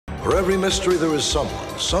For every mystery, there is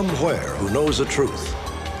someone, somewhere, who knows the truth.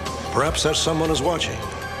 Perhaps that someone is watching.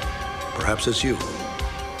 Perhaps it's you.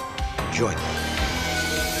 Join me.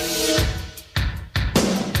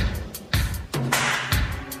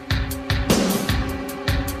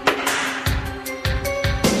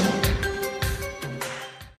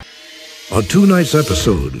 On tonight's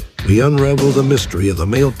episode, we unravel the mystery of the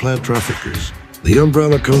male plant traffickers, the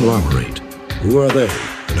umbrella conglomerate. Who are they,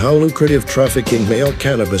 and how lucrative trafficking male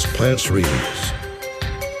cannabis plants really is?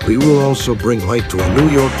 We will also bring light to a New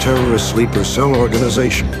York terrorist sleeper cell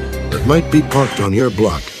organization that might be parked on your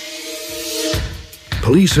block.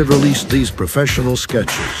 Police have released these professional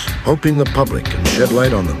sketches, hoping the public can shed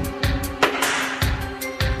light on them.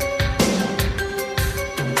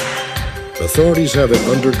 Authorities have it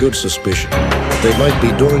under good suspicion that they might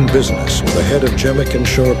be doing business with the head of Jamaican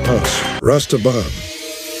Shore Pass, Rasta Bob.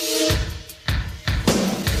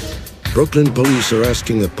 Brooklyn police are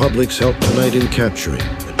asking the public's help tonight in capturing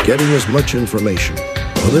and getting as much information.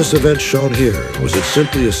 On this event shown here, was it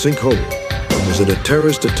simply a sinkhole, or was it a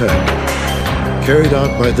terrorist attack carried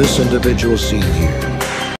out by this individual seen here?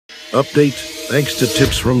 Update, thanks to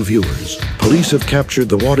tips from viewers, police have captured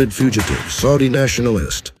the wanted fugitive Saudi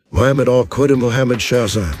nationalist Mohammed al-Qaeda Mohammed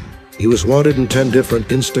Shahzam. He was wanted in 10 different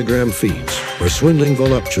Instagram feeds for swindling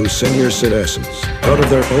voluptuous senior citizens out of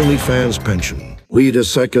their OnlyFans pension. Lead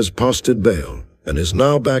Seca's posted bail and is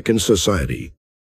now back in society.